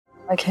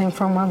I came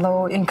from a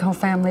low-income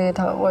family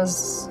that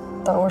was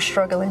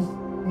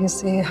struggling. You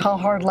see how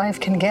hard life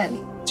can get.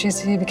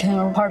 GC became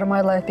a part of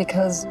my life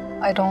because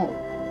I don't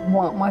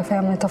want my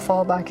family to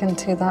fall back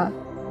into that.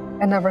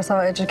 I never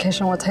thought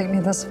education would take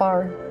me this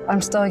far.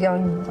 I'm still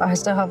young. I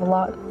still have a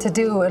lot to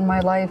do in my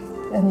life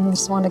and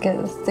just want to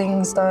get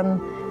things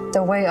done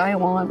the way I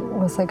want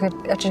with a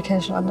good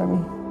education under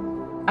me.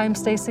 I'm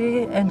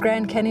Stacy, and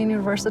Grand Canyon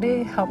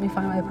University helped me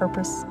find my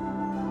purpose.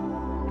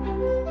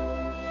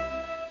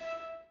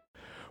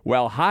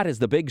 Well, hot is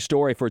the big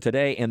story for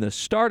today and the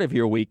start of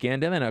your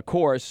weekend. And then, of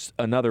course,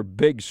 another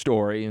big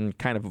story and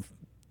kind of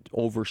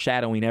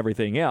overshadowing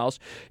everything else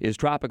is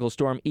Tropical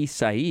Storm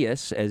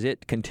Isaias as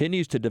it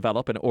continues to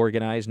develop and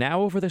organize now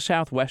over the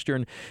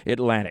southwestern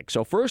Atlantic.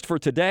 So first for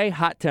today,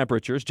 hot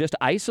temperatures, just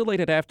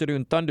isolated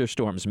afternoon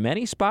thunderstorms.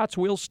 Many spots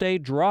will stay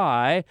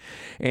dry,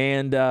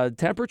 and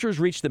temperatures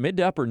reach the mid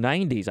to upper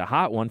 90s. A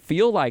hot one.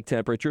 Feel-like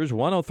temperatures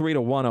 103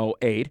 to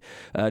 108,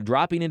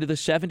 dropping into the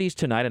 70s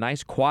tonight. A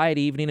nice quiet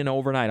evening and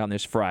overnight on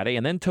this Friday.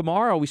 And then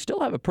tomorrow, we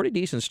still have a pretty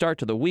decent start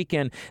to the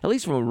weekend, at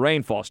least from a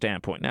rainfall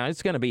standpoint. Now,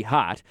 it's going to be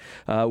hot.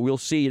 We'll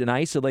see an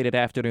isolated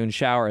afternoon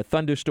shower, a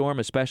thunderstorm,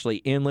 especially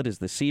inland as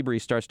the sea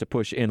breeze starts to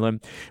push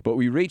inland. But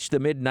we reach the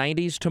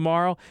mid-90s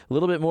tomorrow. A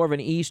little bit more of an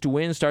east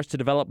wind starts to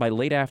develop by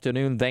late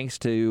afternoon thanks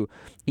to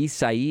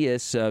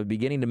Isaias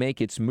beginning to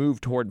make its move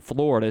toward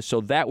Florida.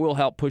 So that will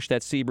help push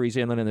that sea breeze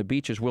inland, and the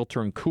beaches will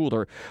turn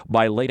cooler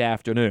by late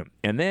afternoon.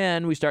 And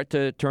then we start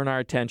to turn our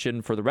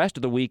attention for the rest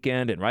of the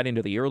weekend and right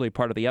into the early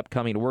part of the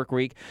upcoming work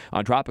week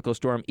on Tropical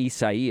Storm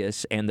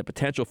Isaias and the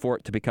potential for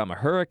it to become a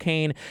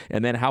hurricane,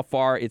 and then how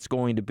far it's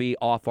going to be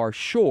off our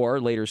shore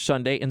later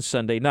Sunday and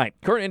Sunday night.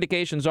 Current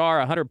indications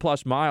are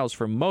 100-plus miles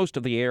for most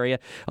of the area,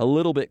 a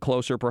little bit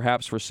closer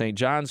perhaps for St.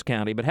 Johns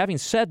County. But having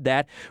said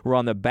that, we're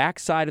on the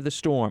backside of the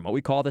storm, what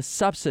we call the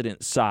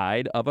subsidence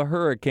side of a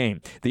hurricane.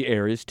 The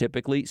air is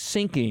typically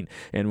sinking,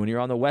 and when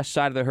you're on the west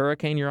side of the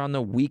hurricane, you're on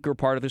the weaker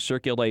part of the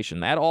circulation.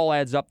 That all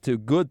adds up to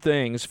good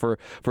things for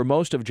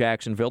most of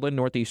Jacksonville and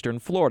northeastern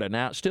Florida.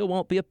 Now, it still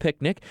won't be a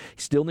picnic.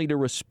 You still need to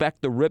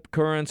respect the rip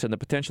currents and the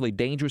potentially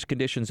dangerous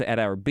conditions at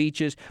our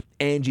beaches,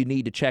 and you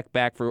need to check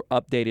back for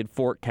updated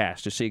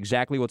forecasts to see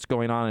exactly what's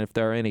going on and if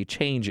there are any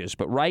changes.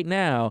 But right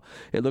now,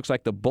 it looks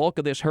like the bulk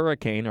of this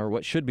hurricane, or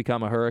what should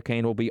become a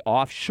hurricane, will be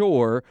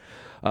offshore.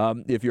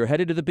 If you're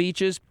headed to the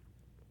beaches,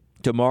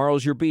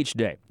 tomorrow's your beach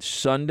day.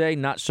 Sunday,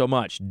 not so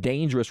much.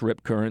 Dangerous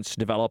rip currents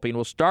developing.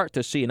 We'll start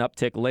to see an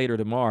uptick later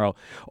tomorrow.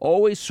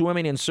 Always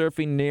swimming and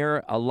surfing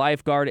near a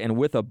lifeguard and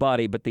with a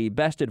buddy, but the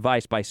best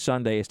advice by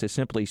Sunday is to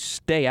simply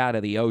stay out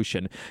of the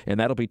ocean, and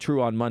that'll be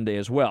true on Monday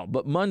as well.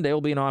 But Monday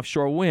will be an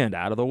offshore wind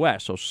out of the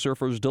west, so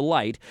surfers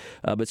delight,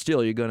 but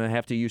still, you're going to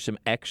have to use some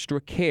extra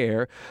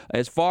care.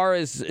 As long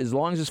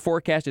as this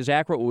forecast is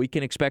accurate, what we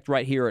can expect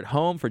right here at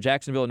home for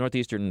Jacksonville and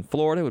northeastern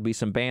Florida would be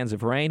some bands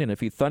of rain and a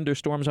few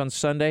thunderstorms on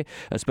Sunday,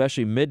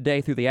 especially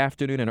midday through the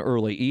afternoon and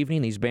early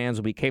evening. These bands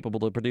will be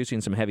capable of producing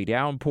some heavy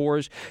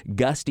downpours,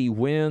 gusty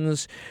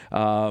winds.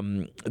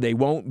 They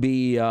won't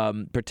be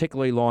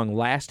particularly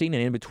long-lasting,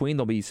 and in between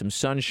there'll be some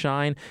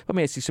sunshine. We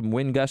may see some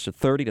wind gusts of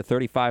 30 to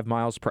 35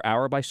 miles per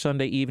hour by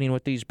Sunday evening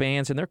with these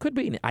bands, and there could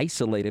be an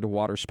isolated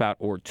waterspout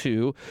or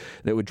two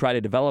that would try to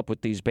develop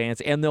with these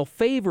bands, and they'll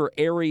favor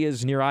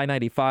areas near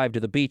I-95 to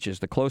the beaches.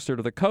 The closer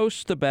to the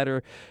coast, the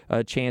better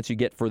chance you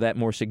get for that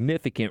more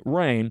significant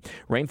rain.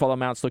 Rainfall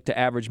amounts look to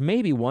average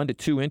maybe 1 to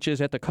 2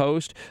 inches at the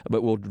coast,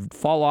 but will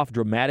fall off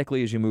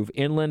dramatically as you move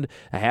inland,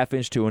 a half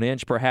inch to an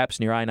inch perhaps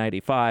near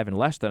I-95, and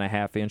less than a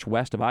half inch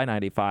west of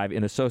I-95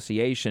 in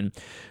association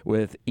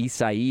with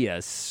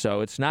Isaias.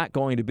 So it's not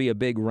going to be a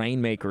big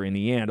rainmaker in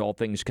the end, all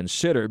things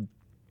considered.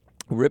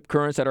 Rip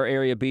currents at our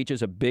area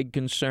beaches, a big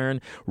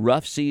concern.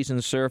 Rough season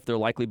surf,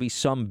 there'll likely be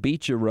some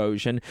beach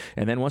erosion.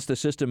 And then once the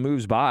system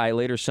moves by,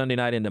 later Sunday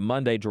night into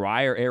Monday,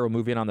 drier air will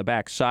move in on the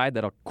backside.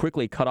 That'll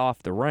quickly cut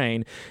off the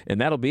rain,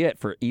 and that'll be it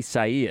for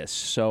Isaias.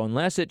 So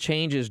unless it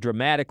changes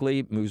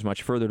dramatically, moves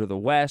much further to the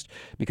west,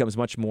 becomes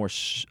much more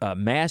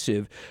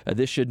massive,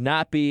 this should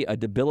not be a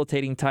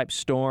debilitating type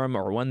storm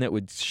or one that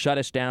would shut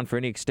us down for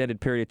any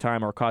extended period of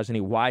time or cause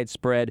any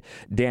widespread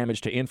damage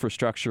to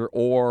infrastructure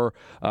or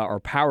our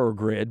power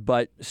grid.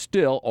 But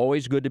still,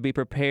 always good to be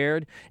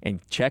prepared and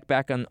check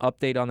back on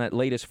update on that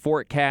latest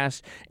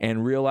forecast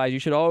and realize you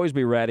should always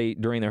be ready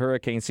during the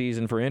hurricane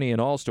season for any and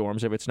all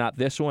storms. If it's not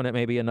this one, it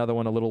may be another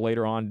one a little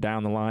later on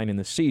down the line in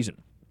the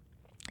season.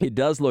 It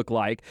does look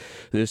like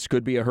this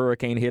could be a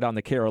hurricane hit on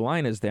the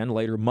Carolinas then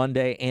later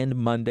Monday and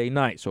Monday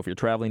night. So if you're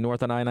traveling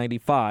north on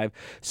I-95,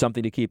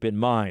 something to keep in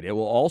mind. It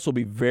will also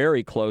be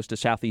very close to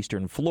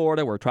southeastern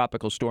Florida where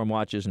tropical storm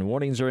watches and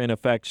warnings are in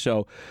effect.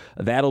 So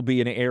that'll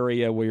be an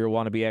area where you'll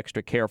want to be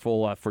extra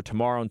careful for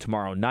tomorrow and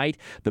tomorrow night.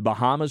 The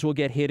Bahamas will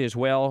get hit as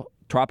well.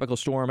 Tropical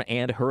storm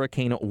and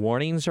hurricane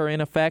warnings are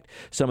in effect.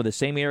 Some of the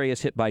same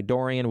areas hit by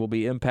Dorian will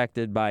be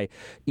impacted by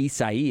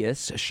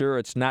Isaias. Sure,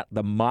 it's not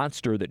the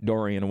monster that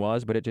Dorian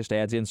was, but it just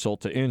adds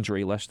insult to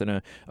injury less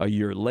than a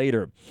year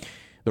later.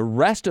 The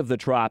rest of the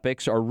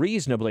tropics are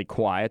reasonably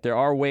quiet. There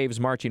are waves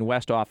marching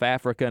west off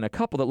Africa and a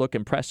couple that look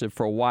impressive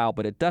for a while,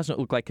 but it doesn't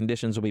look like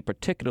conditions will be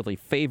particularly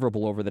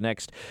favorable over the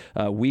next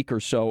week or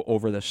so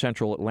over the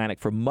central Atlantic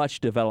for much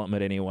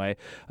development anyway.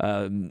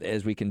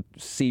 As we can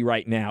see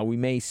right now, we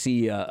may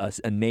see a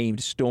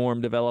named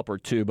storm develop or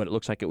two, but it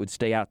looks like it would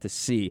stay out to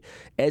sea,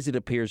 as it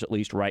appears at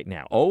least right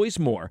now. Always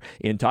more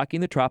in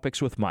Talking the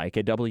Tropics with Mike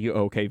at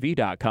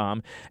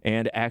WOKV.com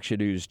and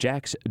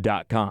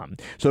ActionNewsJax.com.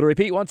 So to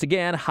repeat once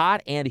again,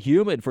 hot and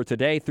humid for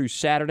today through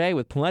Saturday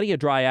with plenty of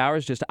dry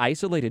hours, just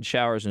isolated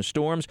showers and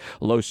storms,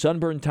 low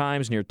sunburn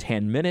times near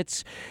 10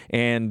 minutes.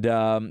 And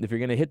if you're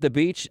going to hit the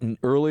beach,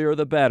 earlier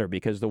the better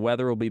because the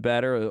weather will be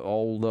better.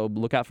 Although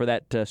look out for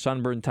that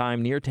sunburn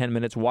time near 10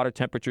 minutes, water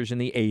temperatures in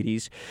the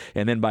 80s.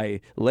 And then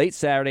by late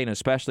Saturday and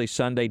especially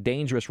Sunday,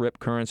 dangerous rip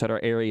currents at our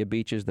area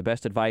beaches. The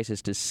best advice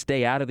is to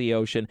stay out of the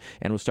ocean,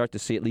 and we'll start to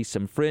see at least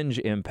some fringe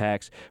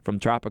impacts from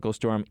tropical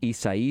storm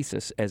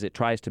Isaias as it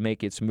tries to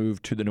make its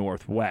move to the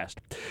northwest.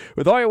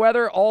 With all your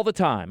weather all the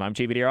time, I'm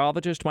Chief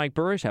Meteorologist Mike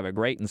Buresh. Have a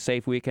great and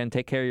safe weekend.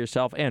 Take care of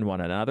yourself and one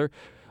another.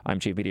 I'm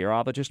Chief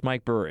Meteorologist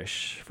Mike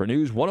Buresh for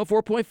News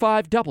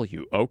 104.5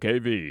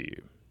 WOKV.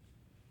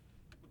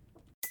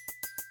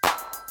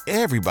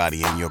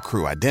 Everybody in your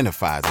crew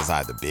identifies as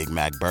either Big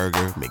Mac Burger,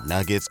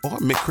 McNuggets, or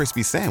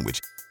McCrispy Sandwich.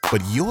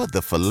 But you're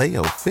the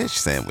Filet-O-Fish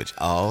Sandwich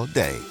all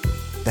day.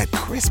 That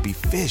crispy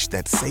fish,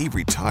 that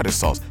savory tartar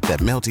sauce, that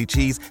melty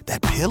cheese,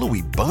 that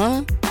pillowy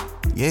bun.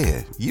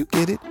 Yeah, you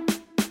get it.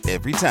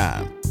 Every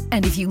time.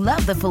 And if you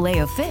love the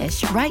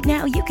Filet-O-Fish, right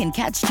now you can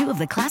catch two of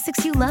the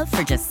classics you love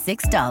for just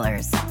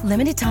 $6.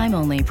 Limited time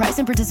only. Price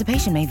and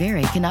participation may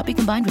vary. Cannot be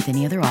combined with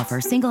any other offer.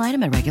 Single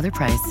item at regular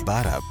price.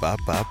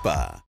 Ba-da-ba-ba-ba.